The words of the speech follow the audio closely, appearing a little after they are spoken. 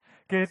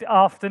Good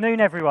afternoon,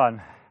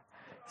 everyone.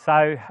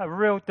 So, a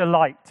real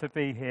delight to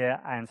be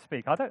here and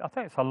speak. I think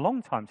it's a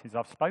long time since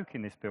I've spoken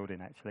in this building,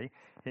 actually.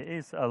 It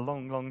is a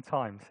long, long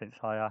time since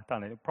I've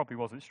done it. It probably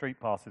wasn't Street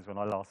Passes when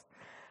I last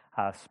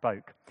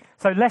spoke.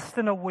 So, less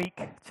than a week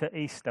to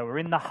Easter. We're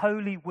in the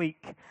Holy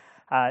Week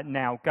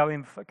now,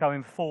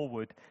 going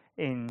forward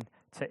into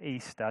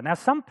Easter. Now,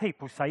 some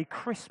people say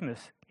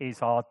Christmas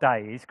is our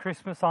day. Is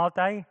Christmas our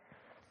day?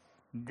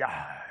 No.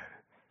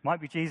 Might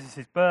be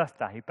Jesus'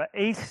 birthday, but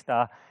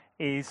Easter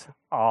is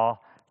our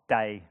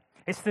day.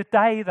 It's the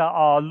day that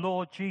our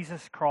Lord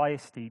Jesus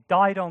Christ, he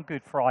died on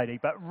Good Friday,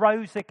 but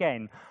rose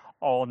again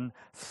on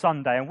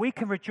Sunday. And we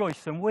can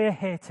rejoice, and we're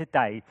here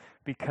today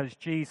because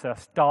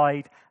Jesus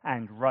died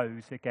and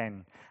rose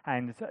again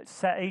and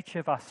set each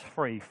of us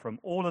free from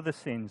all of the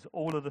sins,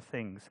 all of the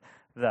things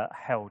that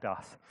held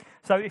us.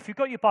 So if you've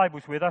got your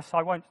Bibles with us,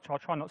 I'll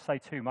try not to say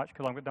too much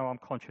because I'm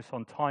conscious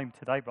on time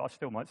today, but I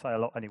still might say a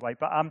lot anyway.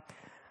 But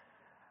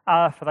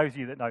for those of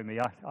you that know me,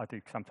 I do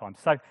sometimes.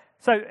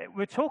 So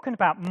we're talking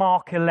about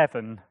Mark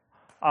 11,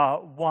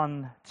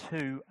 1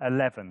 to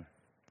 11.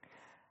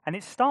 And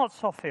it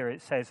starts off here,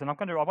 it says, and I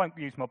won't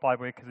use my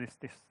Bible here because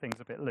this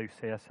thing's a bit loose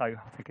here, so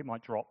I think it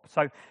might drop.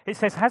 So it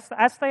says,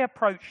 as they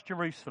approached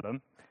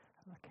Jerusalem,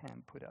 I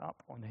can put it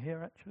up on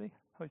here actually.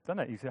 Oh, he's done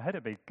it, he's ahead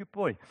of me, good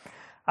boy.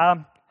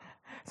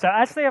 So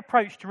as they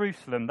approached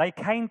Jerusalem, they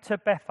came to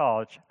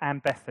Bethphage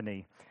and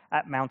Bethany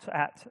at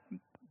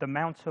the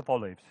Mount of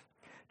Olives.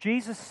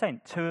 Jesus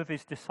sent two of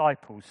his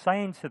disciples,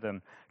 saying to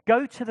them,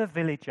 "Go to the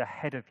village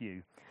ahead of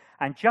you,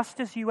 and just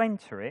as you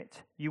enter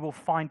it, you will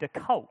find a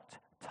colt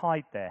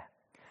tied there,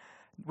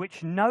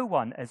 which no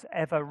one has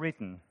ever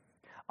ridden.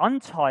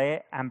 Untie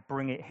it and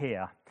bring it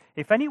here.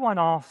 If anyone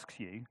asks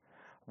you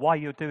why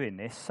you're doing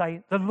this,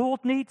 say, 'The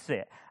Lord needs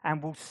it,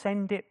 and will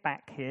send it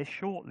back here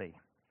shortly.'"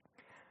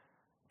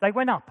 They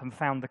went up and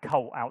found the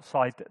colt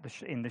outside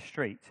in the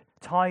street,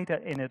 tied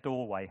in a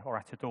doorway or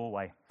at a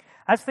doorway.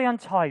 As they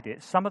untied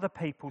it, some of the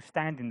people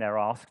standing there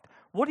asked,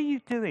 "What are you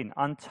doing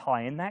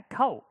untying that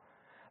colt?"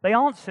 They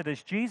answered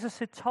as Jesus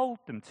had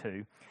told them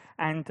to,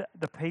 and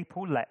the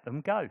people let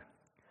them go.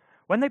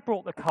 When they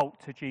brought the colt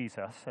to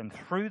Jesus and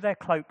threw their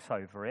cloaks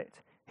over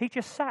it, he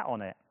just sat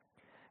on it.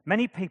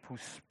 Many people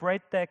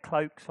spread their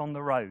cloaks on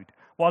the road,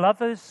 while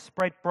others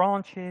spread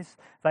branches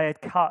they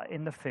had cut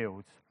in the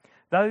fields.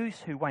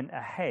 Those who went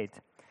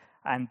ahead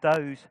and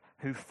those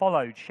who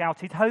followed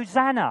shouted,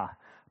 "Hosanna!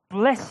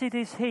 Blessed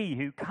is he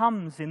who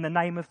comes in the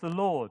name of the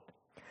Lord.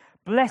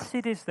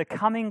 Blessed is the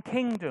coming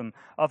kingdom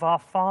of our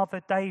father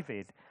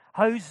David.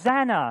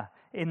 Hosanna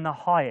in the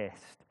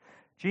highest."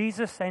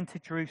 Jesus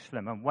entered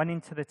Jerusalem and went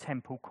into the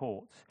temple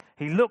courts.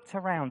 He looked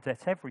around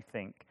at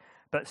everything,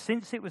 but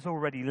since it was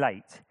already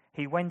late,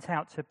 he went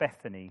out to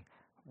Bethany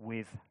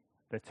with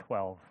the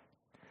 12.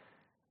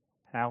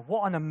 Now,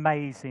 what an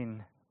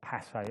amazing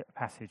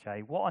passage,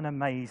 eh? What an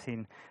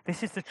amazing...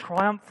 This is the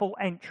triumphal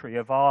entry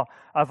of our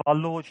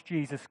Lord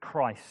Jesus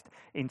Christ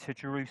into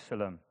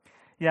Jerusalem.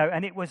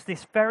 And it was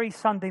this very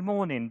Sunday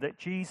morning that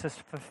Jesus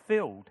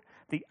fulfilled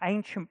the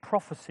ancient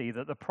prophecy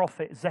that the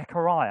prophet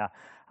Zechariah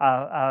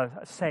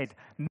said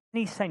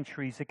many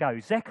centuries ago.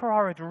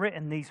 Zechariah had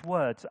written these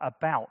words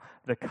about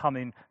the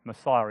coming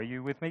Messiah. Are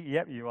you with me?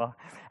 Yep, you are.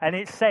 And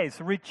it says,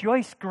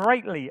 "Rejoice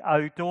greatly,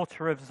 O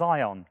daughter of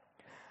Zion.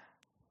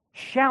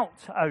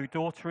 Shout, O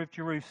daughter of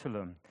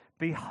Jerusalem.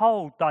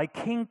 Behold, thy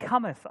king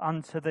cometh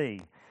unto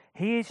thee.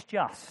 He is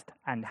just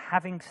and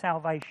having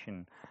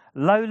salvation,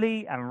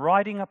 lowly and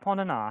riding upon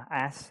an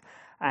ass,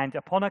 and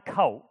upon a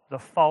colt, the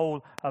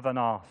foal of an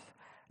ass."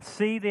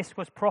 See, this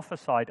was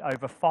prophesied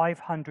over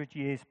 500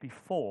 years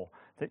before,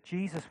 that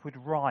Jesus would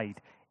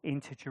ride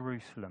into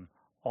Jerusalem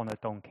on a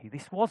donkey.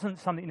 This wasn't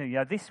something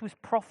new. This was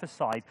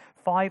prophesied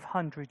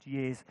 500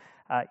 years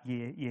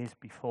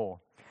before.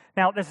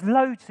 Now, there's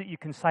loads that you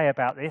can say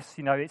about this.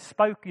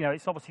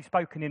 It's obviously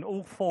spoken in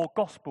all four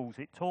Gospels.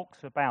 It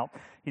talks about,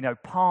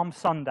 Palm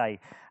Sunday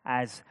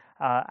as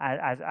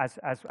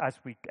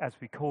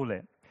we call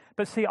it.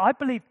 But see, I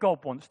believe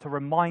God wants to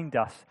remind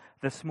us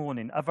this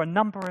morning of a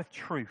number of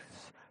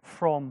truths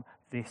from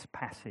this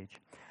passage.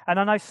 And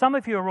I know some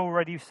of you are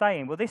already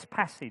saying, well, this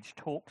passage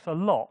talks a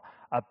lot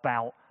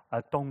about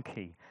a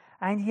donkey.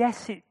 And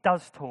yes, it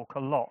does talk a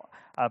lot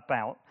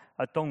about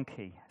a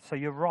donkey. So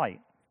you're right.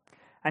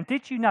 And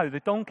did you know the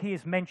donkey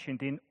is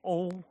mentioned in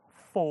all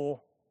four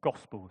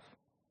Gospels?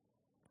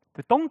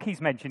 The donkey's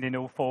mentioned in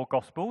all four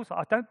Gospels.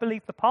 I don't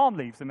believe the palm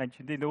leaves are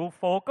mentioned in all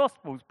four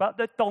Gospels, but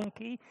the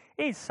donkey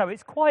is. So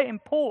it's quite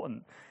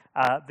important,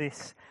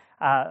 this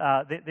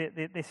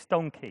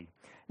donkey.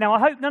 Now, I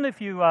hope none of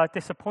you are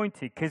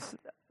disappointed, because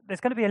there's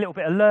going to be a little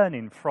bit of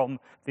learning from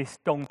this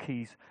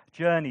donkey's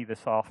journey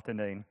this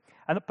afternoon.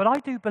 But I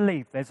do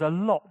believe there's a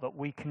lot that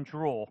we can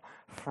draw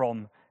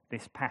from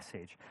this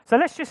passage. So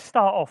let's just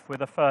start off with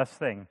the first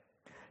thing.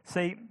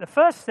 See, the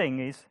first thing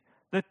is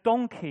the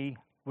donkey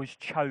was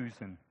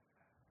chosen.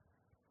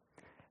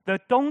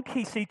 The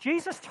donkey, see,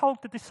 Jesus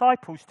told the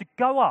disciples to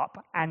go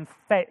up and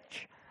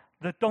fetch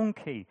the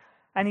donkey.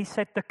 And he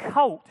said the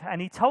colt,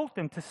 and he told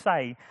them to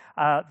say,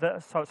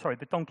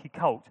 the donkey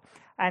colt.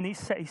 And he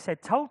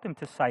told them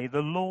to say,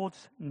 the Lord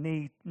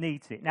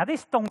needs it. Now,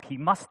 this donkey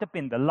must have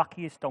been the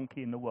luckiest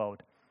donkey in the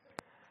world.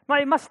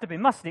 Well, it must have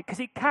been, mustn't it? Because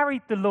it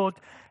carried the Lord,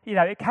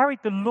 it carried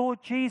the Lord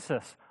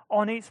Jesus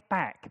on its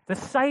back, the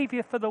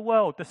Saviour for the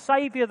world, the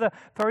Saviour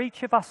for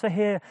each of us are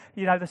here,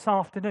 this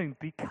afternoon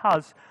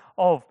because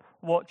of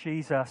what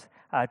Jesus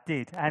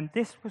did. And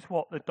this was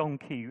what the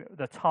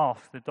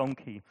task the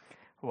donkey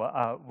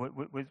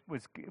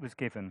was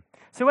given.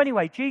 So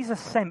anyway, Jesus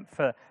sent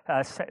for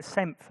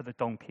the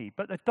donkey,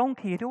 but the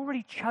donkey had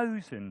already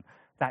chosen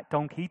that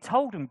donkey. He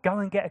told them, "Go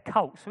and get a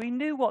colt." So he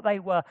knew what they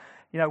were,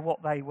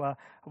 what they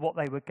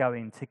were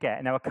going to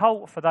get. Now, a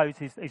colt for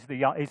those is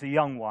a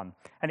young one,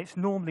 and it's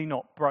normally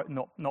not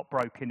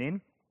broken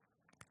in,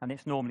 and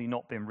it's normally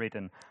not been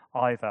ridden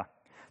either.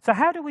 So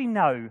how do we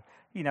know?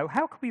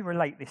 How can we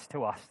relate this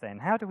to us then?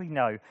 How do we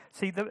know?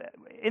 See,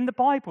 in the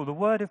Bible, the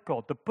Word of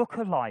God, the Book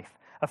of Life,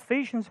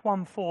 Ephesians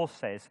 1:4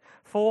 says,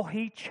 "For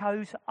he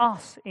chose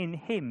us in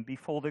him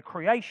before the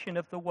creation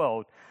of the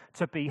world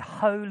to be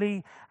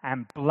holy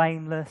and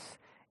blameless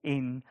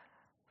in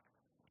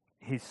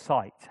his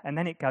sight." And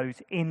then it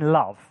goes, in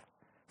love.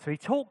 So he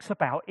talks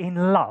about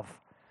in love.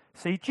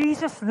 See,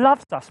 Jesus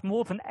loves us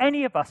more than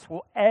any of us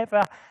will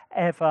ever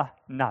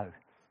know.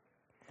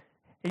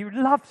 He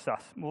loves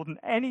us more than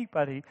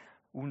anybody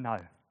will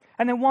know.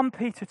 And then 1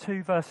 Peter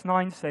 2 verse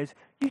 9 says,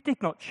 "You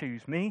did not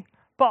choose me,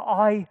 but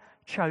I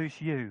chose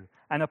you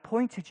and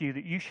appointed you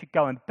that you should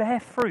go and bear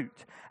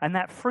fruit, and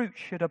that fruit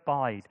should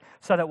abide,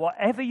 so that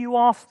whatever you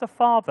ask the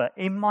Father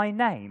in my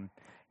name,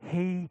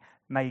 he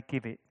may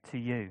give it to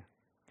you."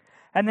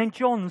 And then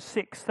John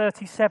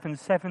 6:37,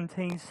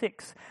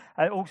 17:6,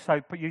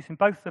 also using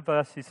both the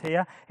verses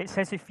here, it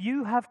says, "If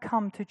you have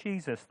come to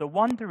Jesus, the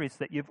wonder is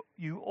that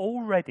you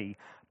already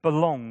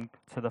belong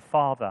to the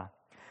Father,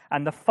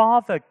 and the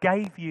Father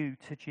gave you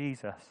to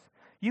Jesus.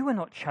 You were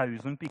not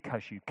chosen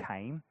because you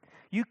came.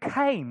 You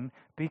came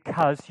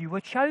because you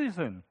were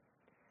chosen."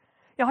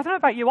 I don't know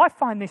about you, I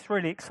find this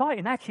really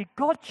exciting. Actually,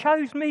 God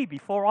chose me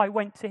before I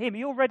went to him.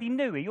 He already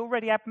knew, he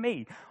already had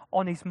me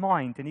on his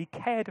mind, and he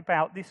cared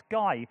about this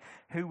guy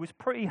who was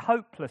pretty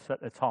hopeless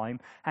at the time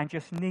and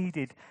just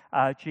needed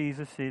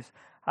Jesus's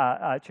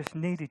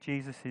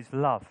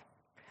love.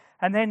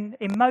 And then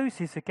in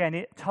Moses, again,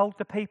 it told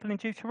the people in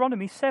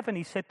Deuteronomy 7,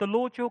 he said, "The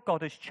Lord your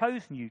God has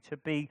chosen you to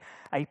be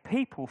a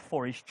people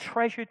for his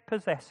treasured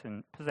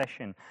possession.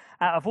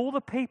 Out of all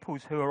the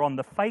peoples who are on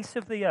the face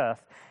of the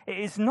earth, it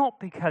is not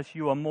because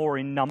you are more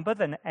in number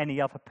than any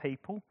other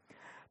people.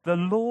 The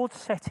Lord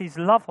set his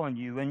love on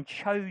you and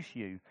chose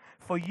you,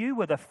 for you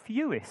were the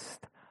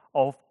fewest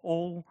of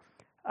all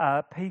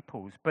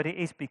peoples, but it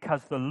is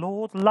because the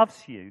Lord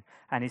loves you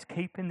and is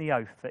keeping the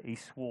oath that he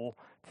swore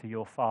to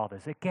your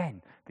fathers."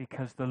 Again,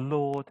 because the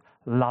Lord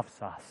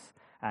loves us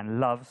and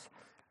loves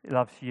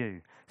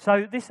you.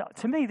 So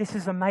to me, this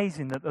is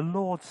amazing that the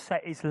Lord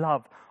set his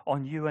love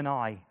on you and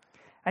I.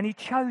 And he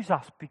chose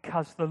us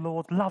because the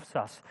Lord loves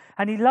us.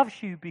 And he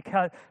loves you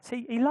because,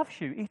 he loves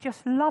you. He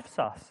just loves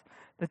us.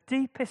 The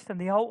deepest and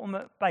the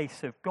ultimate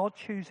base of God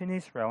choosing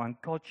Israel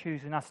and God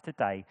choosing us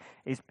today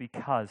is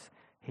because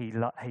he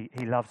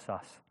loves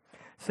us.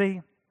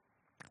 See,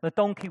 the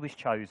donkey was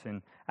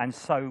chosen, and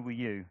so were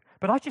you.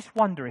 But I just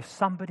wonder if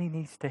somebody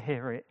needs to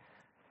hear it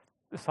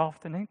this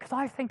afternoon, because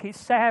I think it's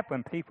sad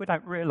when people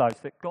don't realise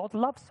that God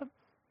loves them.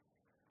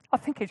 I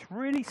think it's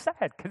really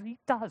sad, because he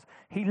does.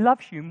 He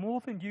loves you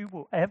more than you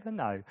will ever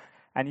know,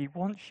 and he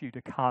wants you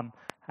to come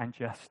and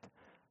just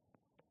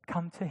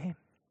come to him.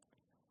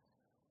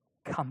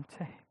 Come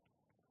to him.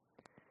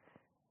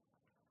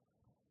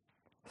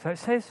 So it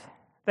says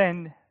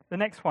then, the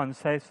next one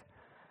says,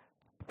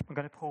 I'm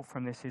going to pull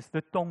from this, is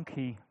the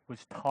donkey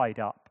was tied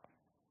up.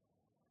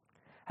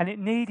 And it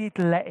needed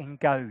letting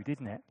go,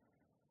 didn't it?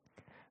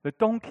 The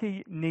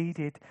donkey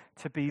needed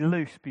to be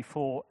loose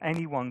before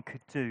anyone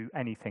could do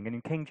anything. And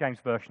in King James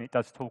Version, it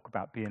does talk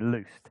about being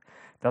loosed,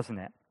 doesn't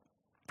it?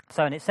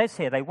 So, and it says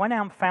here, they went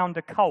out and found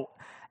a colt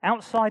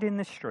outside in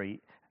the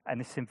street. And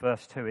this is in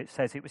verse 2. It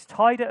says, it was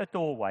tied at a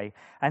doorway,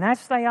 and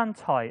as they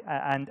untied,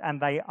 and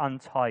they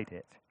untied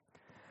it.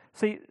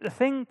 See, the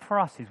thing for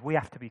us is we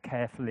have to be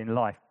careful in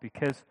life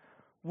because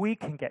we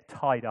can get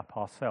tied up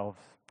ourselves.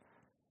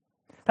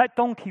 That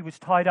donkey was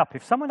tied up.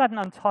 If someone hadn't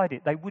untied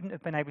it, they wouldn't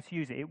have been able to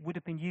use it. It would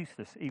have been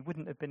useless. He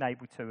wouldn't have been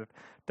able to have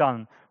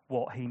done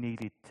what he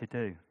needed to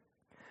do.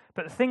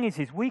 But the thing is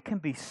we can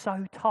be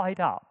so tied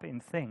up in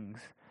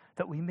things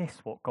that we miss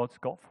what God's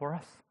got for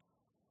us.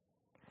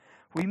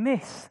 We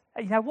miss,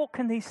 what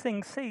can these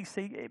things see?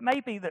 See, it may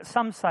be that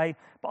some say,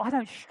 but I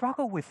don't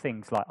struggle with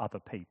things like other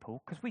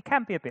people, because we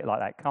can be a bit like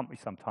that, can't we,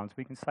 sometimes?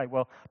 We can say,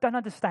 well, don't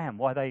understand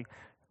why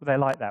they're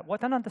like that. Well,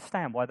 I don't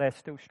understand why they're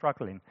still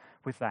struggling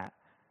with that.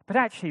 But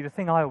actually, the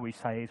thing I always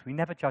say is we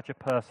never judge a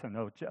person,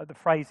 or the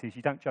phrase is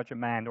you don't judge a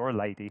man or a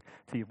lady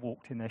till you've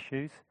walked in their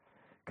shoes,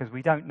 because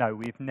we don't know,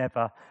 we've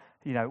never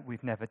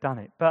done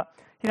it. But,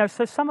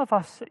 so some of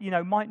us,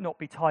 might not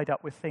be tied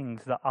up with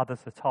things that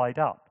others are tied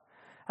up.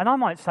 And I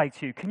might say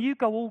to you, can you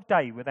go all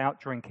day without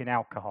drinking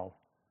alcohol?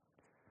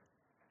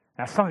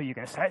 Now, some of you are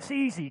going to say, it's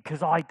easy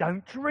because I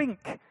don't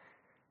drink.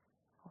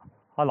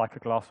 I like a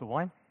glass of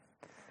wine.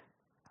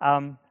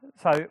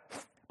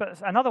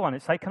 But another one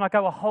would say, can I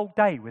go a whole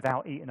day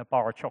without eating a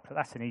bar of chocolate?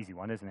 That's an easy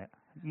one, isn't it?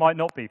 Might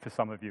not be for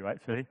some of you,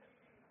 actually.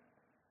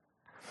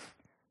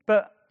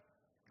 But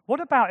what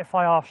about if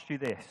I asked you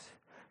this?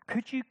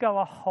 Could you go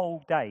a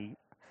whole day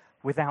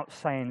without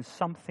saying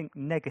something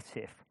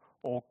negative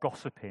or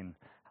gossiping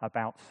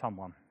about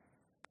someone?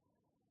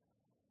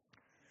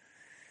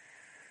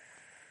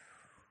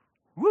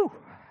 Woo!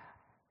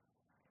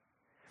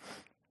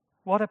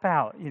 What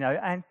about,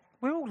 and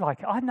we're all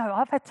like, I know,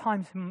 I've had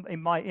times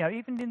in my,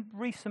 even in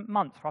recent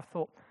months where I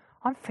thought,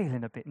 I'm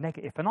feeling a bit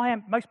negative. And I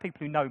am, most people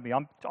who know me,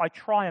 I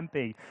try and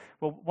be,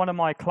 well, one of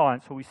my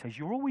clients always says,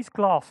 you're always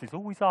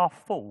always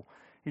half full.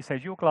 He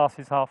says, your glass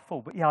is half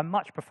full. But yeah, I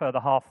much prefer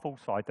the half full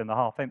side than the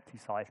half empty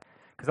side.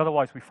 Because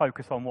otherwise we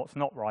focus on what's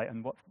not right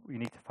and what we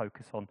need to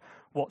focus on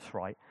what's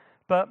right.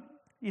 But,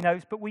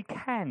 but we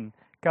can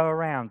go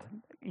around,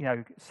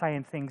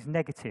 saying things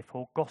negative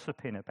or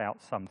gossiping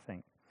about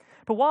something.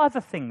 But what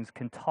other things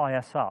can tie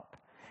us up?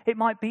 It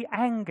might be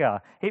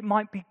anger, it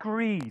might be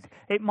greed,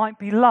 it might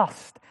be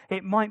lust,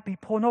 it might be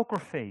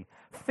pornography,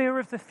 fear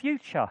of the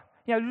future.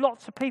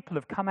 Lots of people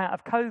have come out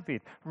of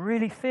COVID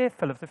really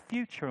fearful of the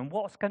future and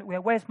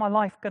where's my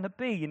life going to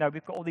be?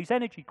 We've got all these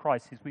energy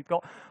crises, we've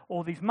got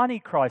all these money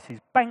crises,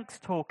 banks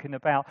talking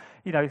about,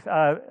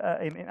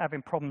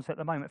 having problems at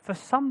the moment. For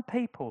some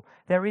people,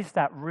 there is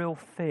that real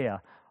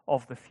fear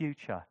of the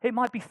future. It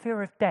might be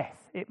fear of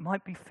death, it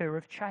might be fear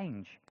of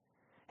change.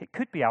 It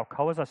could be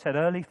alcohol, as I said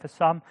earlier, for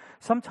some.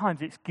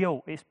 Sometimes it's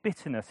guilt, it's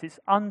bitterness, it's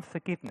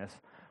unforgiveness,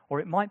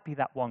 or it might be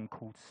that one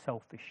called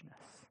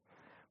selfishness,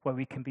 where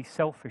we can be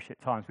selfish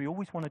at times. We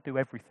always want to do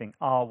everything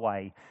our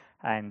way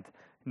and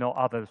not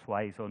others'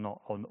 ways, or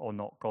not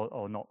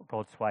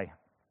God's way.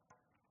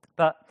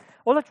 But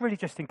all I'd really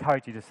just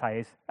encourage you to say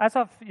is, as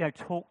I've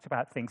talked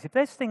about things, if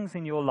there's things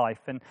in your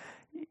life, and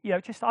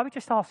I would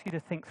just ask you to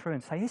think through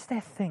and say, is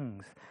there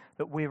things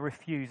that we're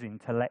refusing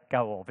to let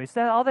go of?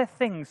 Are there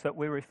things that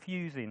we're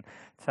refusing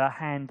to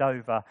hand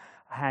over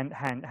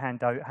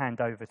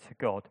to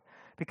God?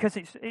 Because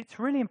it's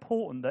really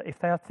important that if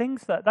there are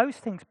things those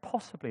things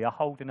possibly are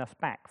holding us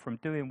back from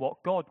doing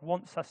what God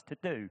wants us to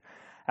do,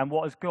 and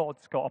what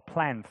God's got a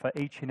plan for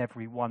each and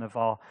every one of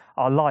our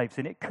lives.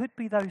 And it could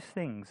be those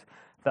things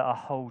that are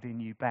holding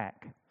you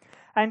back.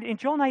 And in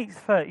John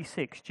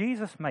 8:36,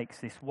 Jesus makes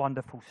this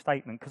wonderful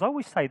statement, because I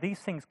always say these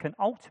things can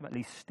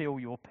ultimately steal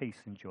your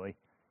peace and joy.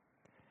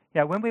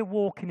 When we're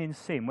walking in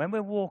sin, when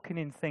we're walking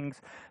in things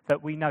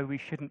that we know we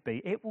shouldn't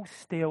be, it will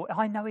steal.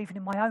 I know even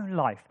in my own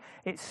life,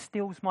 it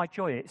steals my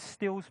joy, it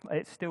steals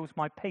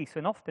my peace.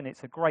 And often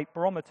it's a great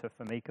barometer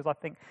for me, because I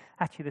think,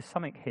 actually, there's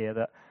something here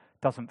that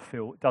doesn't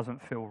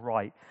feel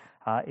right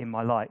in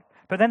my life.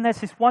 But then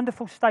there's this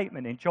wonderful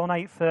statement in John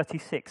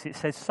 8:36. It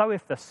says, so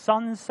if the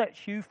Son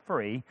sets you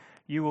free,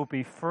 you will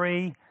be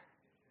free.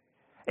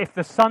 If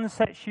the Son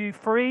sets you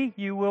free,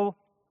 you will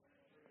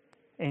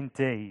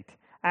indeed.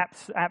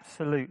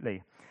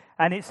 Absolutely.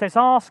 And it says,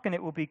 ask and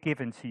it will be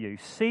given to you.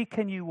 Seek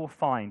and you will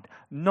find.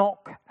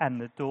 Knock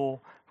and the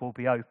door will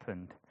be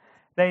opened.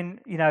 Then,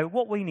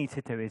 what we need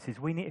to do is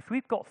if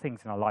we've got things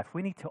in our life,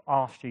 we need to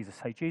ask Jesus,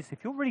 say, Jesus,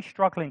 if you're really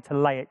struggling to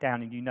lay it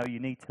down and you know you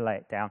need to lay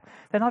it down,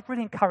 then I'd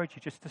really encourage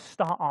you just to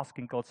start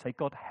asking God, say,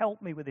 God,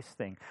 help me with this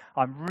thing.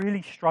 I'm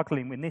really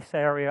struggling in this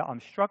area.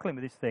 I'm struggling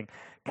with this thing.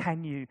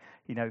 Can you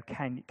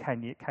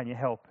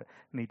help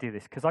me do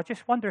this? Because I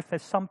just wonder if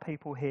there's some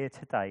people here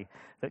today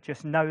that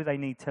just know they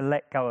need to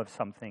let go of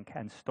something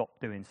and stop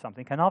doing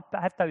something. And I've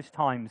had those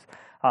times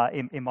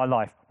in my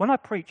life. When I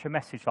preach a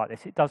message like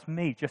this, it does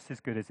me just as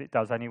good as it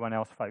does anyone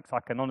else, folks. I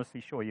can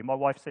honestly assure you. My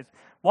wife says,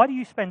 why do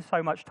you spend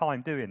so much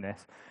time doing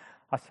this?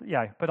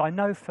 But I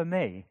know for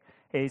me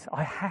is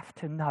I have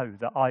to know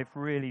that I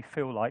really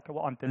feel like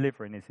what I'm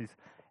delivering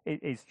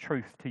is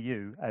truth to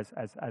you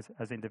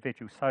as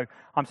individuals. So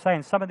I'm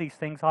saying some of these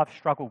things I've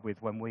struggled with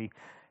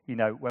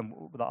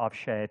that I've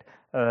shared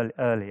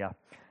earlier.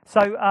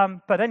 So,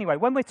 but anyway,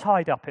 when we're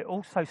tied up, it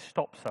also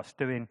stops us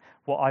doing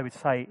what I would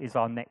say is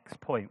our next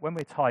point. When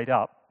we're tied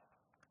up,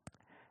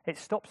 it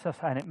stops us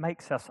and it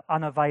makes us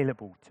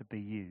unavailable to be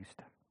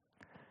used.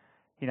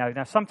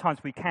 Now sometimes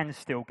we can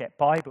still get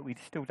by, but we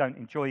still don't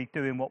enjoy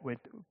doing what we're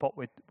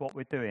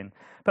doing.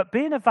 But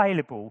being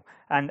available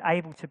and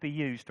able to be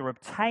used or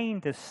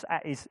obtained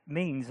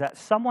means at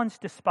someone's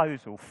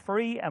disposal,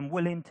 free and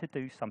willing to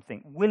do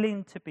something,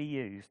 willing to be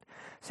used.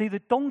 See, the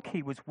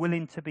donkey was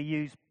willing to be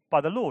used by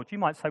the Lord. You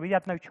might say, well, he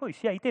had no choice.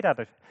 Yeah, he did have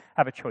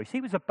a choice.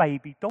 He was a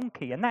baby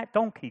donkey, and that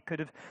donkey could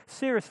have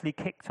seriously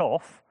kicked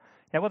off.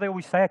 What they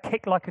always say, a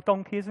kick like a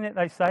donkey, isn't it?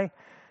 They say.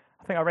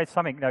 I think I read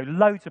something,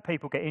 loads of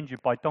people get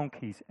injured by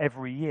donkeys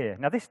every year.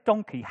 Now, this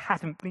donkey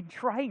hadn't been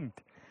trained.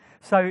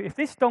 So if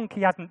this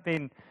donkey hadn't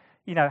been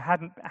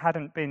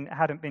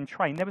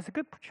trained, there was a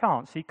good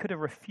chance he could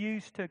have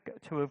refused to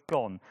have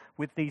gone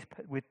with these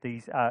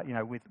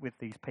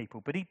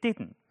people, but he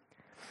didn't.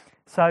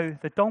 So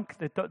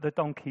the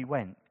donkey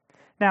went.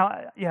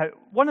 Now,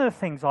 one of the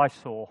things I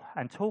saw,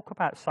 and talk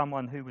about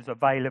someone who was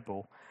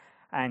available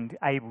and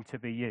able to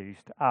be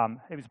used,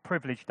 it was a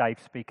privilege, Dave,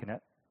 speaking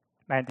at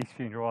Mandy's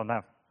funeral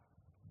on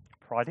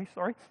Friday,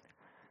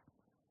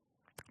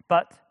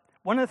 But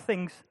one of the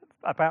things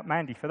about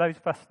Mandy, for those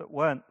of us that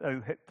weren't,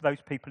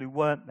 those people who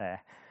weren't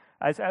there,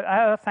 at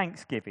her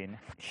Thanksgiving,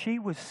 she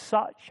was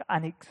such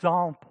an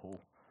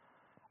example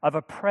of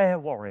a prayer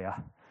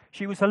warrior.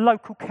 She was a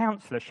local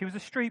councillor. She was a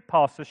street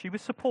pastor. She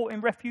was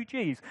supporting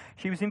refugees.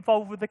 She was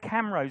involved with the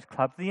Camrose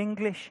Club, the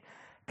English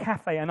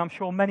Cafe, and I'm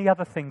sure many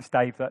other things,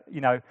 Dave, that,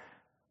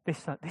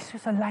 this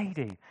was a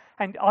lady.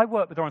 And I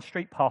worked with her on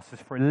street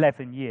pastors for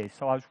 11 years,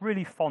 so I was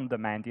really fond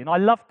of Mandy, and I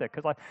loved her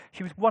because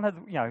she was one of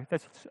the,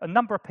 there's a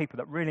number of people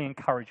that really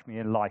encouraged me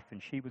in life,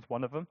 and she was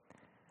one of them.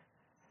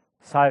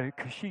 So,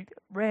 because she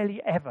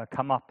rarely ever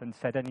come up and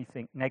said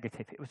anything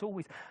negative. It was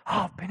always,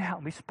 I've been out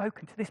and we've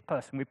spoken to this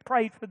person, we've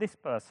prayed for this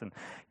person,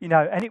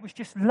 and it was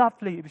just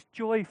lovely, it was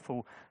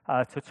joyful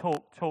to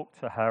talk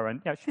to her.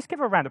 And just give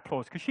her a round of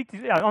applause, because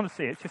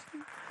honestly, it's just,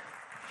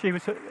 she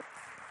was,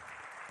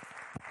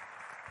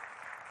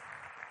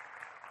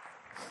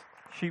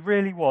 she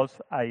really was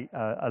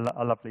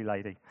a lovely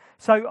lady.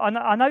 So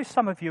I know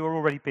some of you are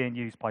already being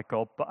used by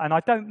God, and I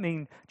don't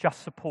mean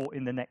just support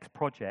in the next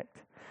project.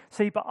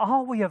 See, but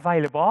are we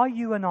available? Are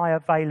you and I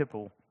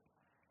available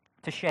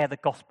to share the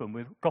gospel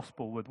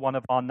with one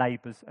of our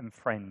neighbours and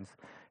friends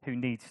who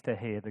needs to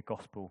hear the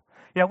gospel?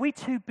 We're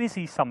too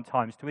busy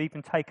sometimes to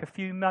even take a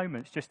few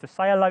moments just to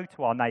say hello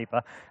to our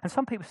neighbour. And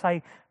some people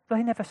say,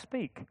 they never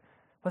speak.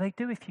 Well, they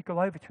do if you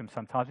go over to them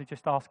sometimes and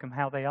just ask them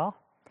how they are.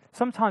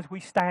 Sometimes we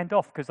stand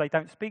off because they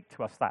don't speak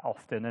to us that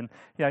often, and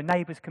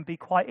neighbours can be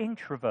quite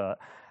introvert.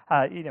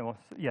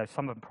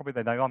 Some of them probably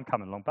they know I'm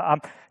coming along, but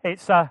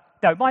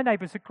my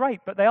neighbours are great,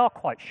 but they are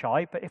quite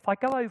shy. But if I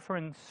go over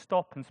and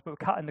stop and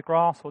cutting the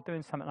grass or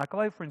doing something, I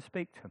go over and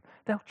speak to them,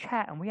 they'll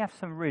chat, and we have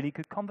some really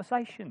good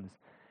conversations.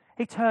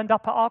 He turned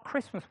up at our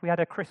Christmas. We had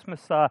a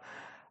Christmas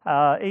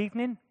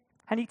evening,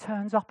 and he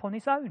turns up on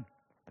his own.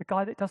 The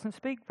guy that doesn't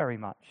speak very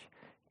much.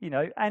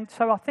 And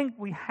so I think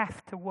we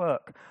have to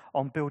work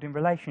on building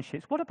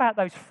relationships. What about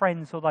those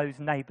friends or those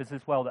neighbours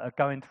as well that are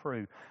going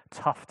through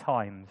tough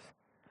times?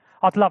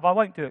 I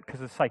won't do it because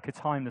of the sake of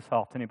time this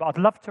afternoon, but I'd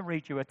love to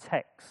read you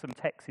some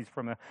texts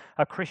from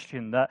a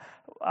Christian that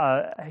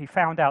he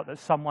found out that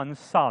someone's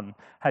son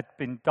had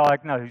been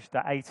diagnosed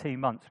at 18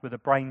 months with a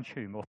brain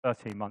tumour, or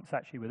 13 months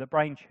actually, with a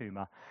brain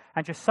tumour.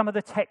 And just some of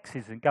the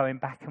texts and going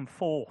back and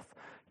forth,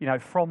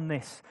 from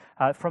this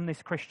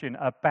Christian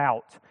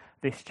about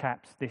this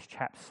chap's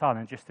son,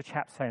 and just the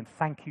chap saying,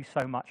 thank you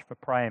so much for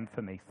praying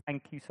for me.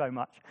 Thank you so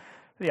much.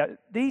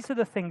 These are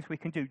the things we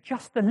can do.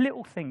 Just the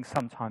little things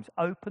sometimes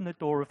open the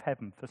door of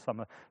heaven for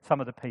some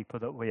of the people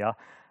that we are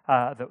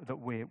that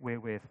we're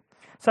with.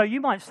 So you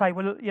might say,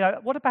 well,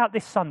 what about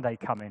this Sunday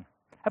coming?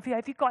 Have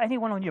you got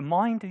anyone on your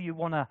mind who you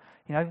want to,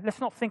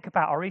 let's not think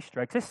about our Easter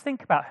eggs. Let's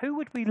think about who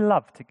would we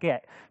love to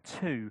get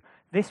to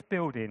this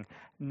building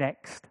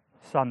next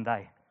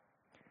Sunday.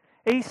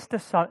 Easter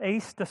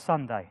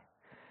Sunday.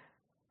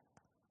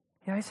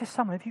 Is there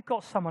someone, if you've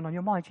got someone on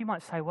your mind, you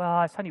might say,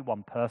 well, it's only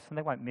one person.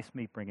 They won't miss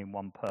me bringing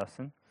one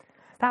person.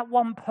 That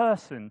one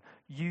person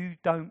you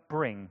don't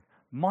bring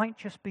might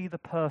just be the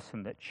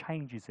person that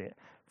changes it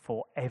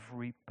for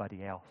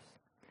everybody else.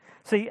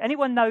 See,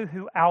 anyone know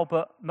who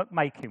Albert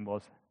McMakin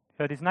was?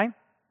 Heard his name?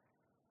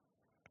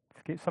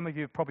 Some of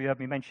you have probably heard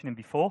me mention him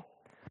before.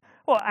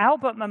 Well,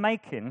 Albert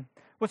McMakin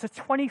was a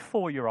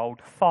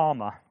 24-year-old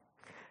farmer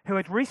who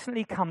had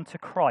recently come to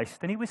Christ,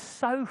 and he was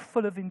so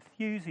full of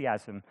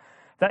enthusiasm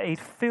that he'd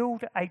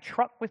filled a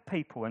truck with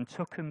people and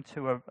took them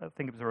to I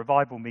think it was a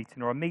revival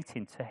meeting or a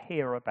meeting to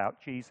hear about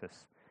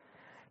Jesus.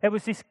 There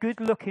was this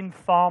good-looking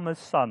farmer's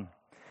son,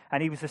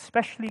 and he was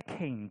especially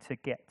keen to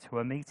get to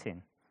a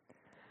meeting.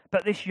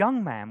 But this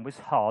young man was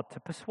hard to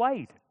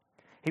persuade.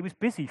 He was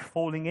busy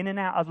falling in and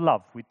out of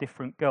love with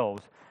different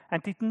girls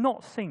and did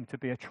not seem to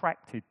be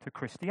attracted to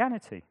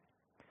Christianity.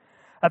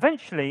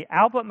 Eventually,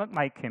 Albert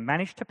McMakin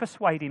managed to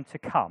persuade him to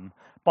come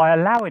by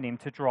allowing him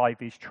to drive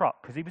his truck,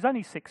 because he was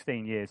only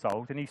 16 years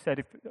old, and he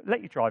said,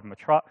 let you drive my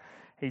truck.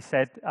 He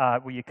said,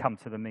 will you come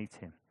to the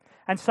meeting?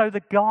 And so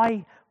the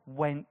guy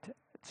went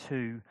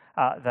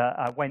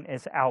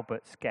as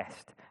Albert's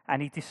guest,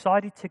 and he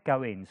decided to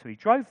go in. So he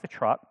drove the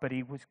truck, but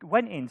he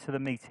went into the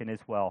meeting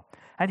as well.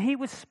 And he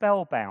was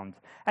spellbound,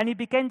 and he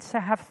began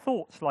to have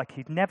thoughts like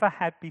he'd never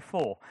had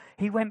before.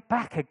 He went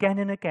back again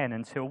and again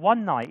until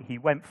one night he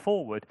went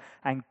forward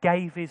and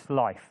gave his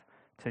life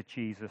to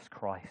Jesus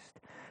Christ.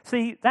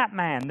 See, that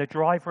man, the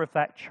driver of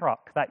that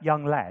truck, that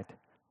young lad,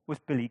 was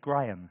Billy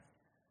Graham.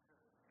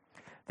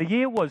 The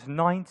year was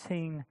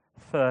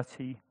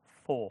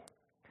 1934.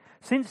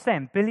 Since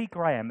then, Billy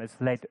Graham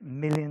has led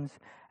millions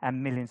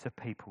and millions of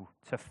people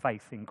to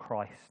faith in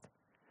Christ.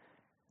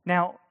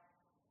 Now,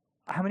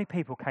 how many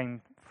people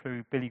came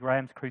through Billy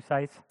Graham's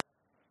crusades?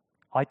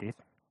 I did.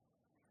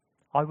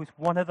 I was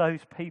one of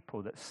those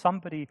people that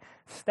somebody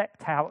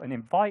stepped out and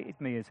invited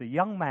me as a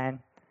young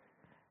man,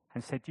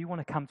 and said, do you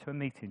want to come to a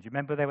meeting? Do you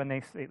remember there when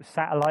it was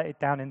satellited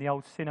down in the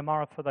old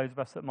cinema? For those of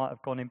us that might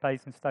have gone in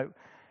Basingstoke,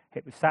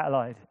 it was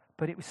satellited.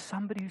 But it was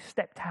somebody who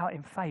stepped out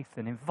in faith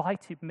and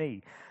invited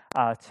me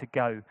to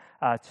go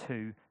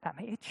to that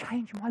meeting. It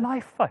changed my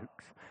life,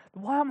 folks.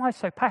 Why am I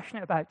so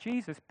passionate about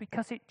Jesus?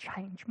 Because it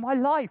changed my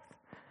life.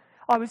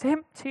 I was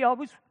empty. I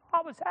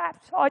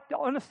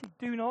honestly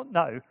do not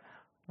know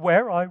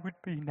where I would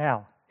be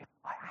now if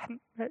I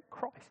hadn't met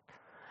Christ.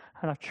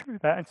 And I true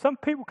that. And some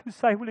people can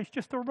say, well, it's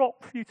just a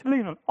rock for you to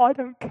lean on. I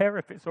don't care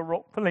if it's a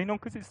rock to lean on,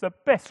 because it's the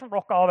best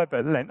rock I've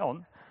ever leant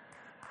on.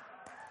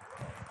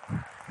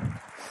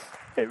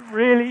 It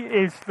really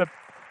is the...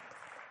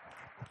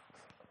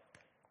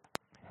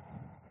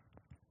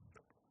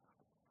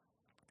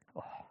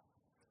 Oh.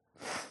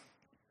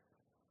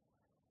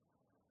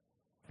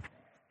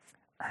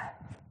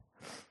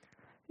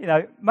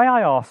 May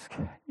I ask,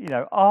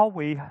 are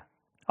we...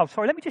 Oh,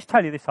 sorry, let me just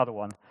tell you this other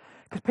one.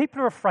 Because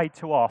people are afraid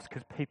to ask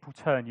because people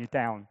turn you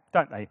down,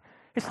 don't they?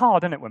 It's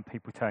hard, isn't it, when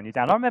people turn you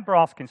down? I remember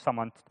asking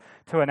someone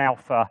to an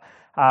Alpha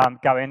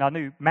I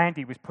knew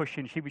Mandy was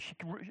pushing. She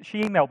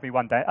emailed me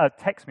one day,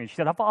 texted me. She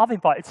said, I've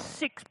invited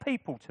 6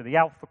 people to the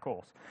Alpha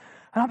course.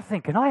 And I'm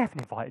thinking, I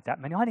haven't invited that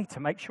many. I need to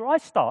make sure I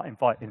start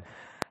inviting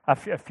a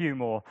few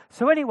more.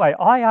 So anyway,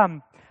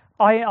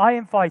 I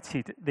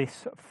invited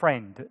this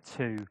friend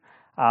to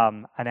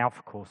an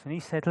Alpha course. And he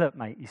said, look,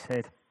 mate, he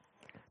said,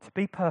 to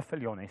be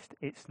perfectly honest,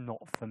 it's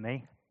not for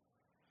me.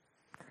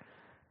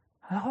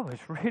 And I was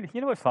really,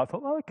 it's like, I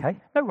thought, oh, okay,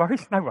 no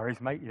worries,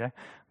 mate,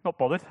 not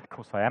bothered, of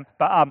course I am,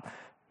 but,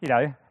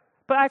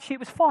 but actually it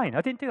was fine,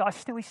 I didn't do it,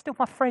 he's still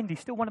my friend, he's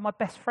still one of my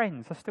best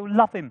friends, I still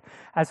love him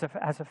as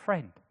a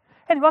friend.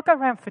 Anyway, I go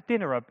round for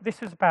dinner,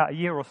 this was about a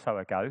year or so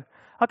ago,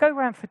 I go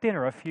round for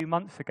dinner a few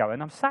months ago,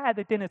 and I'm sat at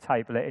the dinner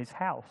table at his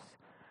house,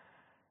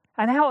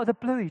 and out of the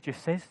blue he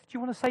just says, do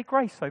you want to say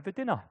grace over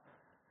dinner?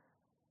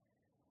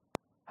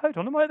 Hold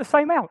on, am I at the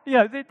same house?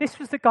 This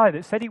was the guy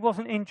that said he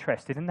wasn't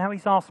interested, and now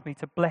he's asked me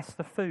to bless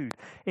the food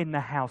in the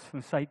house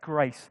and say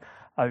grace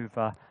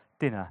over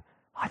dinner.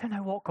 I don't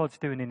know what God's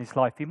doing in his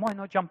life. He might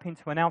not jump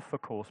into an Alpha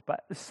course,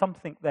 but there's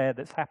something there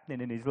that's happening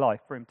in his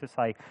life for him to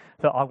say,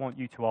 look, I want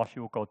you to ask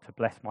your God to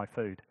bless my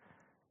food.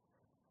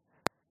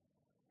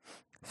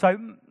 So,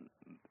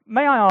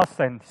 may I ask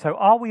then,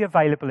 are we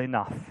available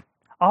enough?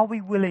 Are we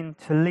willing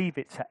to leave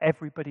it to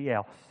everybody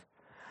else?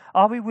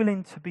 Are we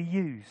willing to be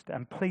used?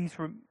 And please,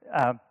 one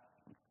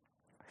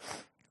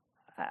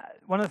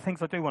of the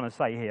things I do want to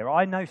say here,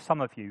 I know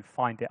some of you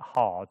find it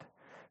hard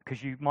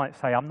because you might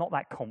say, I'm not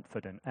that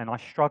confident and I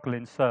struggle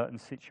in certain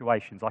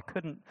situations. I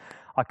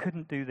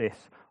couldn't do this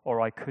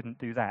or I couldn't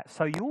do that.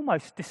 So you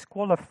almost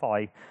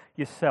disqualify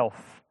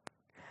yourself.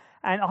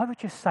 And I would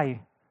just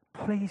say,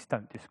 please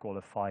don't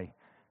disqualify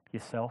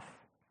yourself.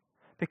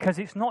 Because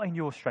it's not in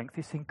your strength,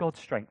 it's in God's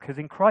strength. Because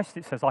in Christ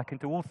it says, I can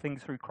do all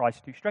things through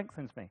Christ who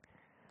strengthens me.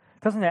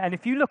 Doesn't it? And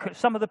if you look at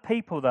some of the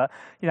people that,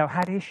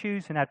 had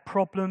issues and had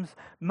problems,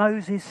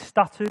 Moses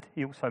stuttered.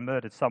 He also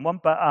murdered someone,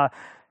 but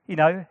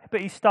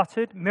he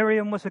stuttered.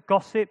 Miriam was a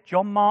gossip.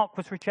 John Mark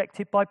was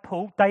rejected by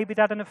Paul. David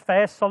had an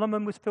affair.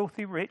 Solomon was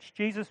filthy rich.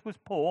 Jesus was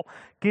poor.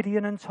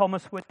 Gideon and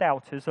Thomas were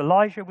doubters.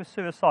 Elijah was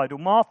suicidal.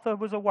 Martha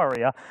was a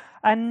worrier.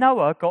 And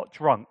Noah got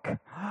drunk.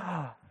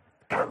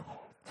 God,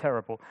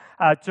 terrible.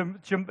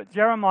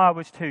 Jeremiah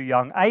was too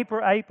young.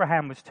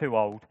 Abraham was too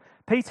old.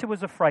 Peter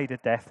was afraid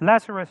of death.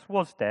 Lazarus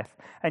was death.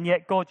 And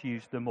yet God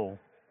used them all.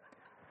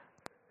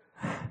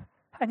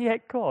 And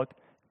yet God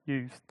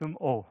used them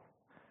all.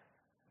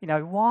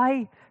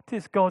 Why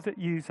does God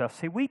use us?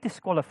 See, we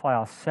disqualify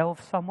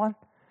ourselves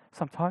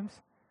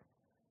sometimes.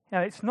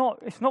 It's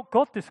not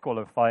God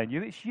disqualifying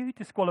you. It's you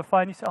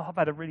disqualifying. You say, I've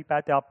had a really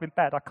bad day. I've been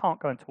bad. I can't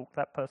go and talk to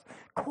that person.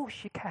 Of course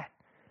you can.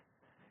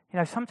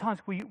 Sometimes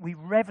we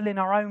revel in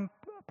our own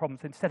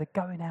problems instead of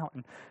going out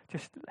and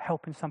just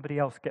helping somebody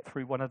else get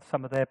through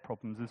some of their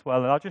problems as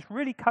well. And I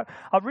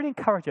really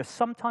encourage us,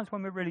 sometimes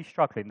when we're really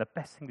struggling, the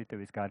best thing to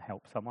do is go and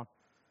help someone.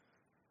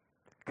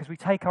 Because we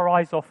take our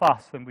eyes off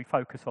us and we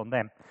focus on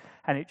them.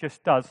 And it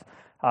just does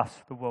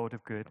us the world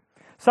of good.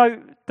 So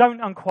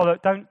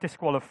don't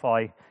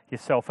disqualify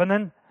yourself. And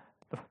then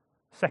the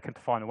second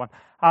to final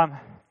one,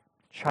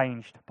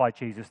 changed by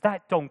Jesus.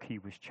 That donkey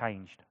was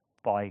changed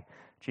by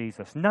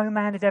Jesus. No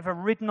man had ever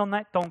ridden on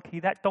that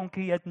donkey. That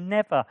donkey had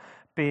never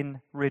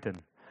been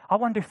ridden. I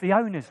wonder if the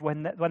owners,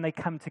 when they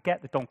come to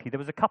get the donkey, there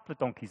was a couple of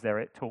donkeys there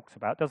it talks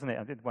about, doesn't it?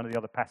 I did one of the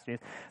other passages.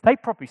 They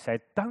probably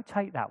said, don't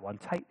take that one,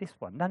 take this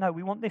one. No,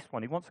 we want this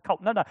one. He wants a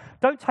colt. No,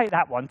 don't take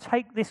that one,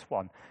 take this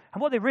one.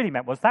 And what they really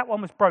meant was that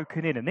one was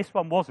broken in and this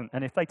one wasn't.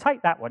 And if they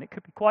take that one, it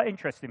could be quite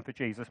interesting for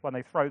Jesus when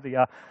they throw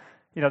the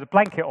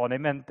blanket on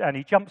him and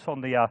he jumps on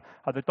the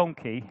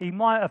donkey. He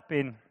might have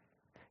been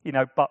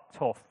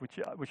bucked off,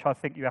 which I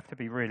think you have to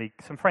be really.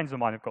 Some friends of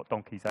mine have got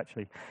donkeys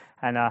actually,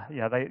 and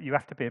you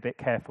have to be a bit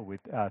careful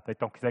with their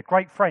donkeys. They're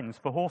great friends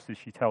for horses,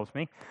 she tells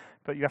me,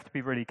 but you have to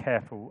be really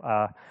careful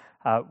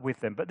with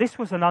them. But this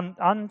was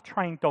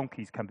untrained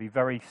donkeys can be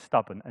very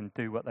stubborn and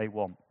do what they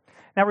want.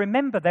 Now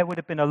remember, there would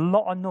have been a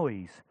lot of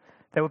noise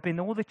There would have been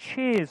all the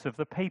cheers of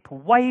the people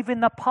waving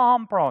the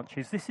palm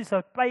branches. This is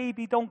a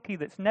baby donkey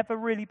that's never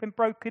really been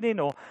broken in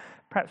or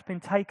perhaps been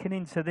taken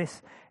into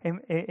this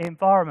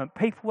environment.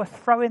 People were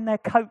throwing their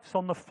coats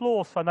on the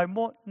floor, so no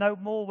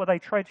more were they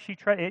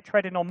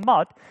treading on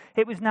mud.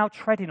 It was now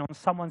treading on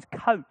someone's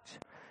coat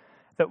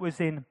that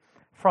was in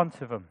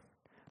front of them.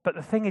 But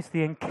the thing is,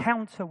 the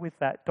encounter with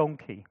that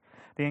donkey,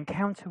 the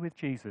encounter with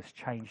Jesus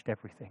changed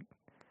everything,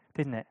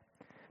 didn't it?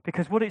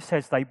 Because what it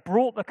says, they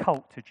brought the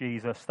colt to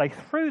Jesus, they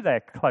threw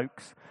the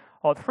cloaks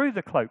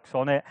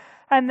on it,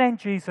 and then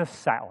Jesus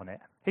sat on it.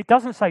 It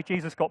doesn't say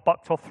Jesus got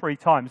bucked off 3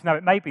 times. No,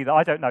 it may be that,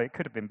 I don't know, it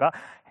could have been, but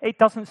it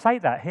doesn't say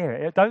that here.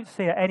 I don't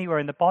see it anywhere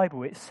in the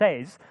Bible. It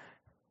says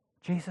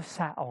Jesus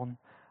sat on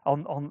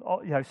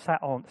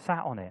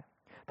it.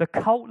 The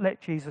colt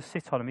let Jesus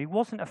sit on him. He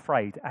wasn't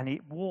afraid, and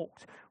it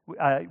walked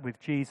with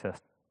Jesus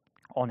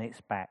on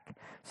its back.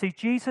 See,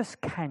 Jesus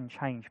can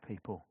change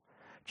people.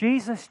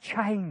 Jesus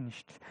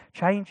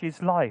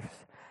changes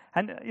lives.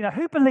 And,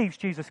 who believes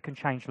Jesus can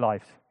change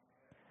lives?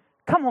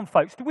 Come on,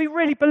 folks, do we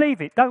really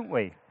believe it, don't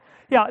we?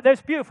 Yeah,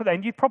 that's beautiful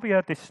then. You've probably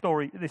heard this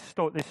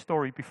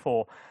story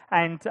before.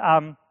 And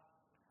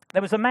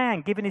there was a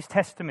man giving his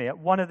testimony at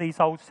one of these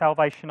old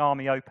Salvation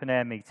Army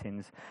open-air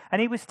meetings.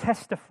 And he was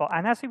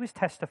as he was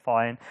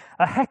testifying,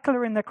 a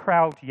heckler in the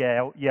crowd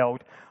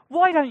yelled,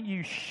 "Why don't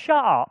you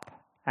shut up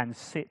and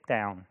sit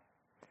down?"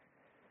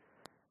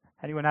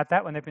 Anyone had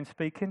that when they've been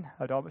speaking?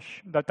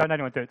 Don't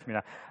anyone do it to me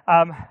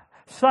now.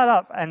 Shut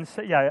up and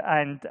sit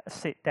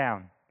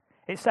down.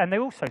 And they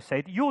also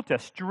said, "You're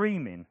just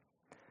dreaming."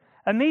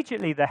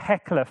 Immediately the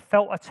heckler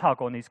felt a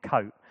tug on his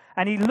coat,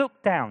 and he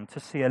looked down to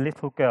see a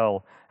little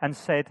girl and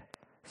said,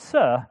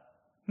 "Sir,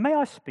 may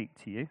I speak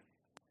to you?"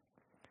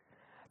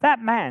 That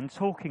man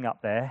talking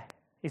up there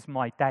is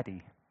my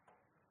daddy.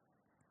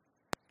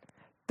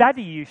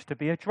 Daddy used to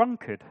be a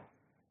drunkard.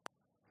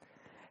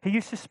 He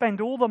used to spend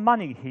all the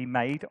money he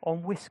made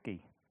on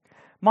whiskey.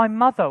 My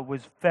mother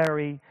was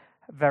very,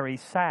 very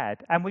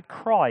sad and would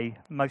cry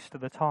most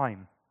of the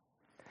time.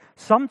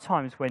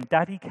 Sometimes when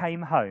Daddy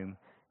came home,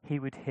 he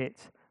would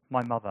hit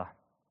my mother.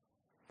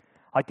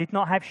 I did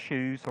not have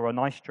shoes or a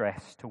nice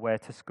dress to wear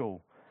to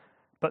school.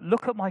 But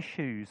look at my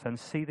shoes and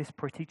see this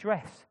pretty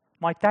dress.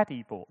 My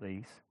daddy bought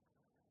these.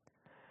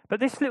 But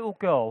this little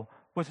girl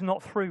was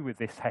not through with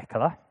this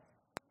heckler.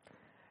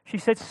 She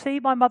said, "See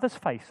my mother's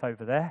face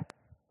over there?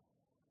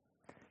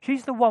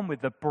 She's the one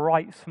with the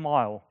bright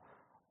smile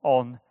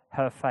on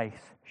her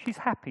face. She's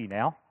happy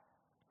now.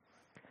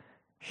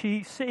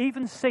 She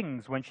even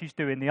sings when she's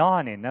doing the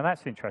ironing." Now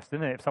that's interesting,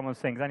 isn't it? If someone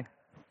sings.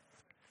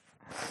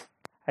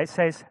 It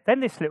says, then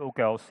this little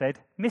girl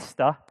said,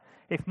 "Mister,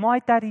 if my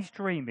daddy's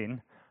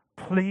dreaming,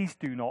 please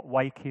do not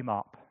wake him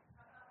up."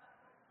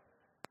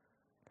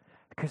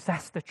 Because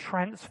that's the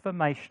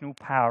transformational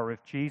power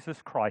of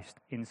Jesus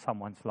Christ in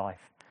someone's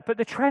life. But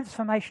the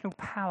transformational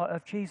power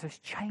of Jesus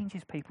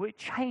changes people. It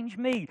changed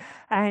me,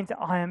 and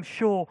I am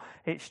sure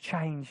it's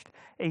changed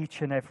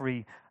each and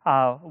every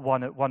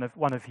one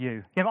of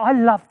you. I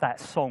love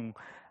that song,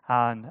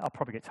 and I'll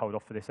probably get told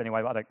off for this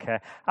anyway, but I don't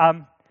care.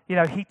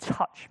 He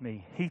touched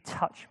me. He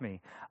touched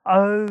me.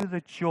 Oh,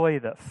 the joy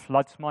that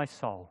floods my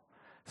soul.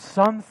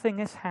 Something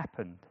has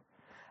happened,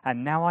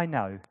 and now I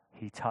know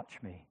he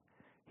touched me.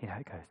 It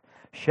goes,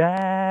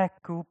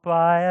 shackled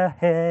by a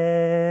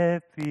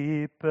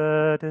heavy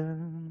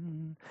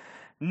burden,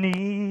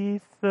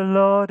 'neath the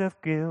load of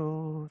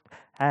guilt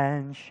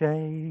and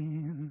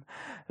shame.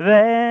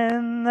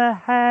 Then the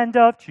hand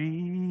of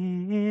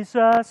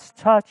Jesus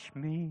touched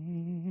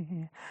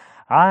me.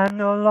 I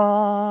no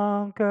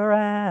longer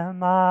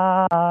am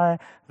I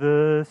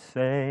the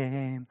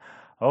same.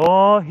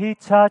 Oh, he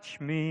touched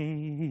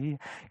me.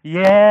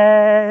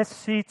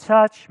 Yes, he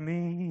touched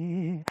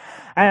me.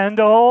 And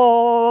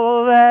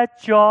all that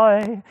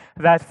joy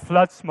that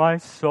floods my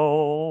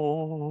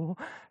soul.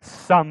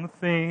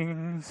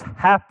 Something's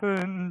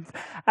happened,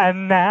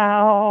 and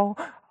now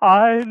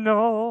I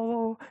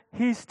know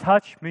he's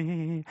touched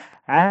me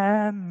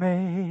and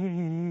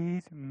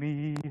made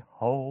me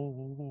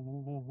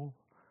whole.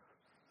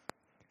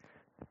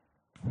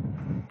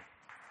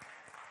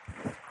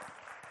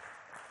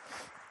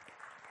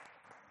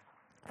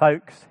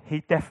 Folks,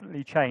 he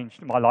definitely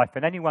changed my life,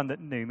 and anyone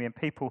that knew me, and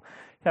people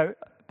who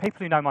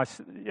know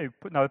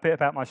know a bit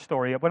about my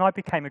story. When I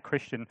became a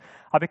Christian.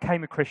 I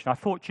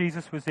thought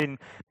Jesus was in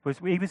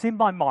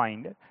my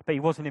mind, but he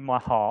wasn't in my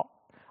heart.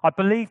 I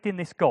believed in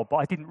this God, but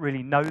I didn't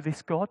really know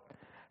this God.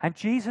 And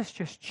Jesus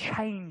just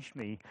changed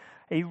me.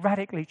 He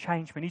radically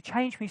changed me. And he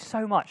changed me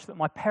so much that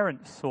my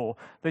parents saw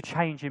the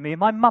change in me. And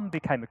my mum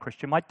became a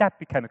Christian. My dad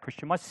became a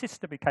Christian. My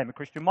sister became a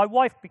Christian. My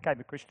wife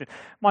became a Christian.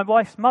 My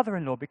wife's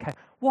mother-in-law became.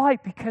 Why?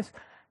 Because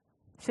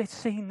they'd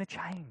seen the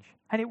change.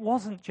 And it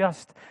wasn't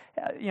just,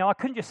 I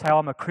couldn't just say,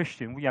 I'm a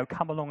Christian,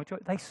 come along and join.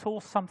 They saw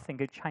something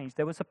had changed.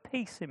 There was a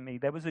peace in me.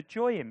 There was a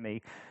joy in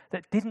me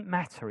that didn't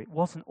matter. It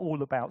wasn't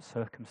all about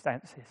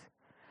circumstances.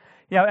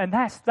 And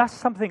that's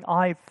something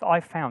I've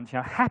found.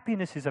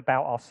 Happiness is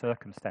about our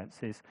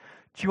circumstances.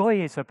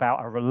 Joy is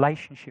about a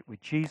relationship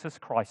with Jesus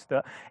Christ,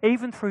 that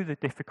even through the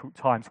difficult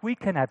times, we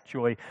can have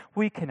joy,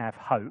 we can have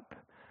hope.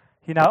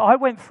 You know, I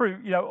went through,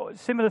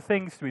 similar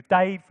things with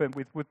Dave and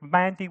with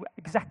Mandy.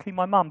 Exactly,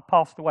 my mum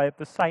passed away of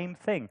the same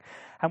thing.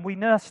 And we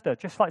nursed her,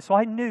 so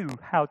I knew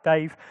how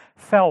Dave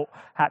felt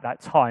at that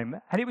time.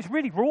 And it was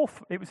really raw,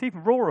 it was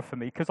even rawer for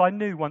me, because I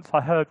knew once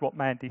I heard what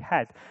Mandy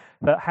had,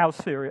 that how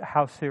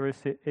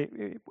serious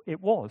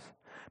it was.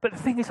 But the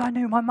thing is, I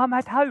knew my mum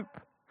had hope.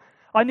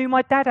 I knew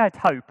my dad had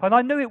hope, and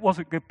I knew it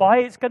wasn't goodbye.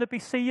 It's going to be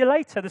see you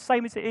later, the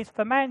same as it is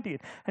for Mandy.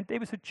 And it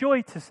was a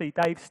joy to see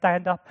Dave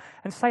stand up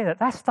and say that.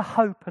 That's the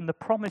hope and the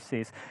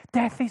promises.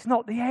 Death is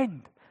not the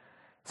end.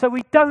 So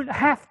we don't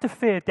have to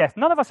fear death.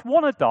 None of us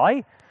want to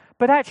die,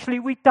 but actually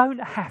we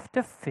don't have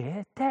to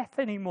fear death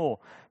anymore,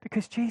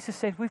 because Jesus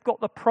says we've got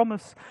the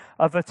promise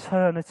of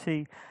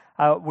eternity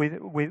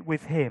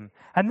with him.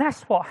 And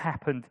that's what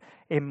happened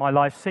in my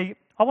life. See,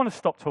 I want to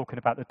stop talking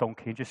about the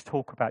donkey and just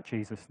talk about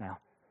Jesus now.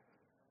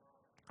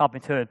 I've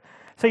been turned.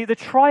 See, the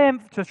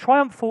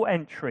triumphal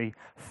entry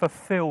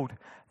fulfilled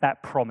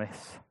that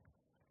promise.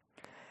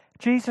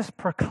 Jesus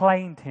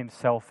proclaimed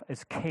himself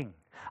as king.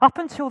 Up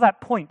until that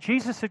point,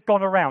 Jesus had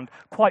gone around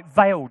quite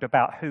veiled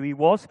about who he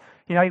was.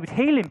 You know, he was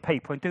healing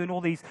people and doing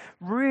all these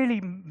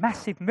really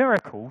massive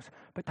miracles,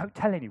 but don't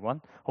tell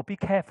anyone, or be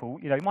careful.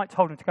 You know, he might have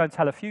told them to go and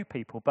tell a few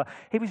people, but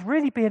he was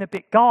really being a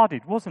bit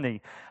guarded, wasn't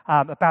he,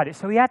 about it?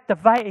 So he had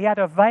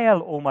a veil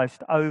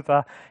almost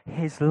over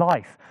his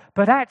life.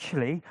 But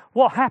actually,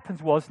 what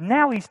happens was,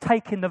 now he's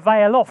taking the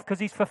veil off, because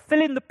he's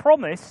fulfilling the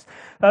promise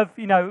of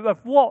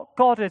what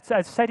God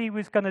had said he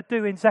was going to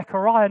do in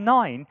Zechariah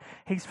 9.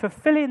 He's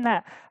fulfilling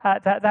that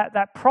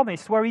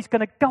promise where he's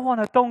going to go on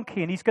a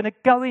donkey and he's going to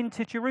go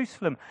into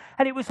Jerusalem.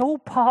 And it was all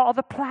part of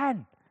the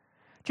plan.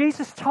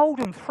 Jesus told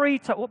him three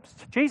times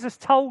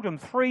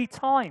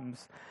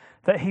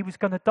that he was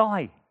going to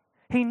die.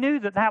 He knew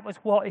that was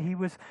what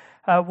he's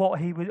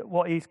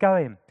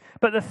going.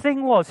 But the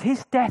thing was,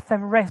 his death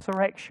and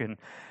resurrection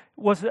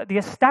was the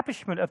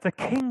establishment of the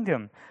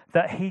kingdom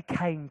that he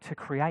came to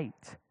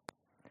create.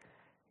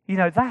 You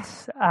know,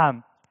 that's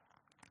what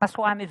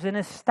happened. It was an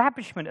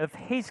establishment of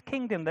his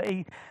kingdom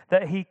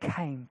that he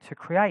came to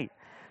create.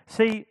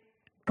 See,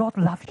 God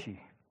loves you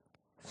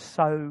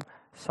so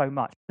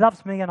much. He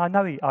loves me, and I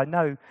know he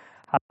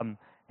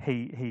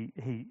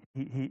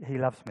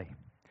loves me.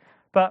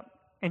 But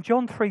in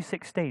John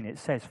 3:16 it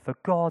says, "For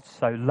God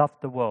so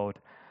loved the world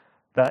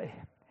that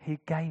he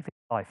gave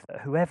his life,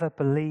 that whoever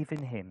believes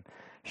in him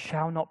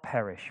shall not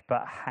perish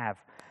but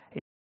have."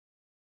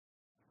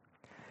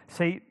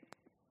 See,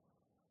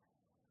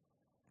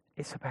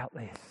 it's about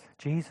this.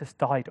 Jesus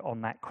died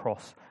on that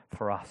cross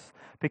for us.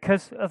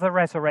 Because of the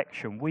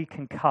resurrection, we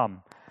can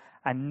come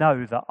and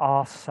know that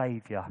our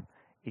Saviour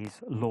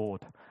is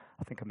Lord.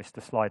 I think I missed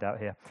a slide out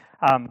here.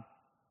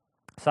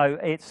 So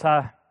it's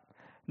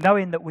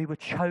knowing that we were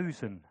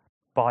chosen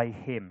by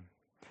him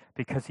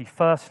because he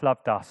first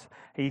loved us.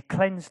 He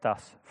cleansed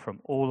us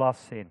from all our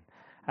sin.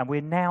 And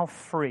we're now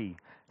free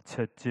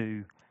to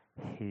do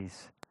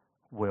his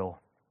will.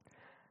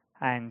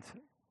 And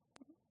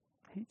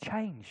he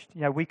changed.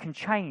 You know, we can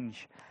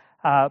change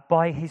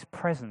by his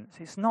presence.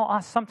 It's not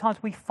us.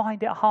 Sometimes we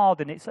find it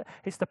hard, and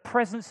it's the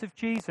presence of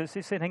Jesus.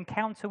 It's an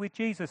encounter with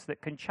Jesus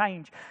that can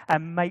change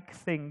and make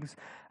things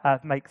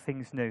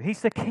new.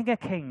 He's the King of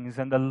Kings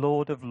and the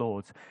Lord of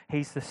Lords.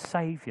 He's the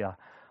Saviour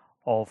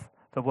of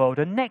the world.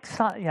 And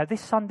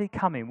this Sunday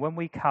coming, when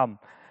we come,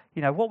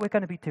 what we're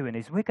going to be doing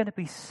is we're going to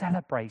be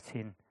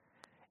celebrating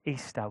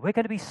Easter. We're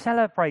going to be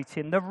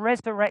celebrating the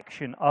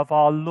resurrection of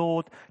our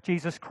Lord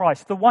Jesus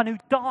Christ, the one who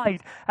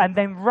died and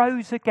then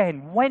rose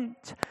again,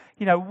 went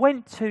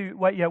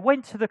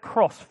to the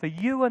cross for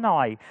you and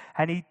I,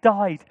 and he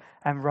died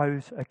and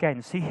rose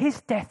again. See,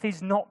 his death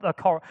is not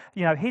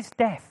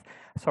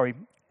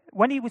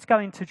when he was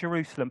going to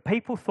Jerusalem,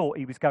 people thought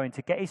he was going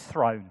to get his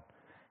throne.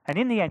 And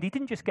in the end, he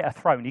didn't just get a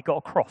throne, he got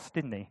a cross,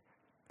 didn't he?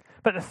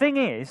 But the thing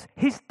is,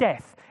 his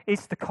death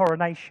is the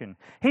coronation.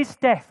 His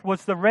death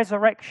was the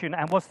resurrection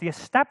and was the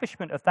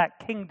establishment of that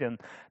kingdom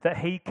that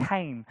he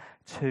came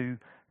to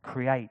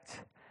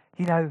create.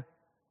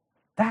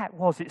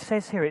 It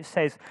says here,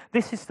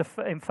 this is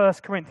in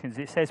 1 Corinthians,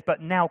 it says,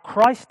 "But now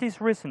Christ is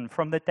risen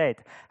from the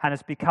dead and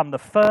has become the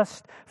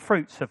first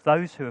fruits of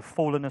those who have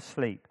fallen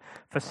asleep.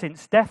 For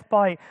since death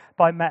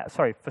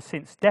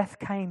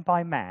came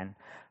by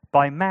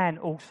man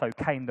also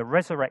came the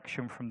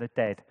resurrection from the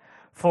dead.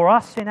 For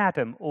us in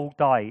Adam all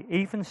die,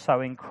 even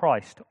so in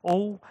Christ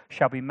all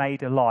shall be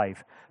made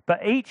alive,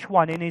 but each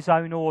one in his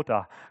own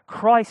order.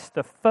 Christ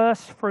the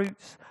first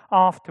fruits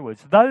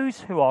afterwards.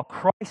 Those who are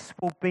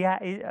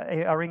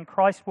in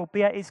Christ will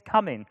be at his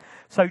coming."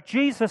 So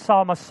Jesus,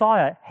 our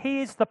Messiah,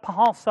 he is the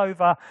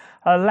Passover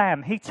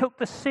lamb. He took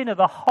the sin of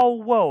the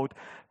whole world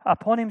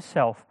upon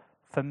himself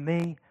for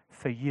me,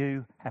 for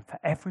you, and for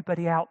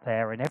everybody out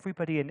there, and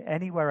everybody in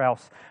anywhere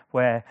else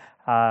where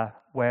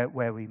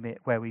we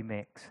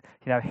mix.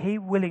 He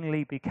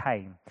willingly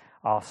became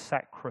our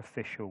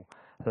sacrificial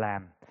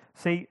lamb.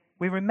 See,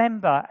 We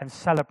remember and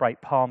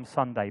celebrate Palm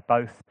Sunday,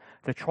 both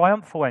the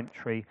triumphal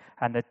entry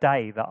and the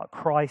day that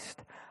Christ,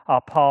 our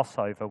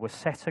Passover, was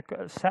set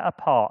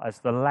apart as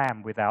the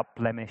lamb without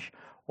blemish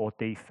or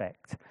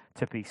defect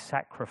to be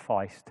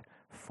sacrificed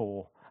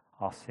for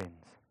our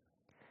sins.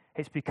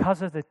 It's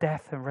because of the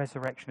death and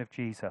resurrection of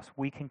Jesus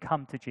we can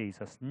come to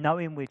Jesus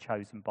knowing we're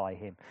chosen by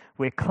him.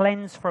 We're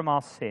cleansed from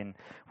our sin.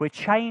 We're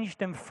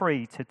changed and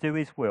free to do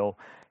his will.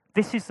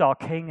 This is our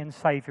King and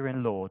Saviour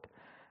and Lord.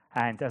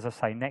 And as I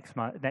say, next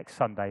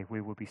Sunday we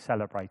will be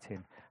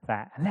celebrating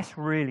that. And let's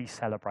really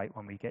celebrate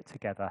when we get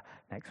together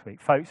next week.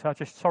 Folks, I'm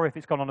just sorry if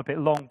it's gone on a bit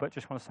long, but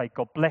just want to say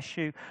God bless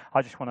you.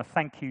 I just want to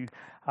thank you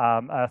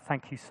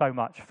so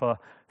much for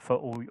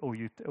all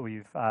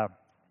you're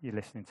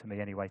listening to me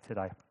anyway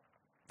today.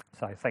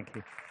 So thank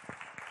you.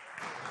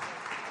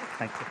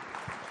 Thank you.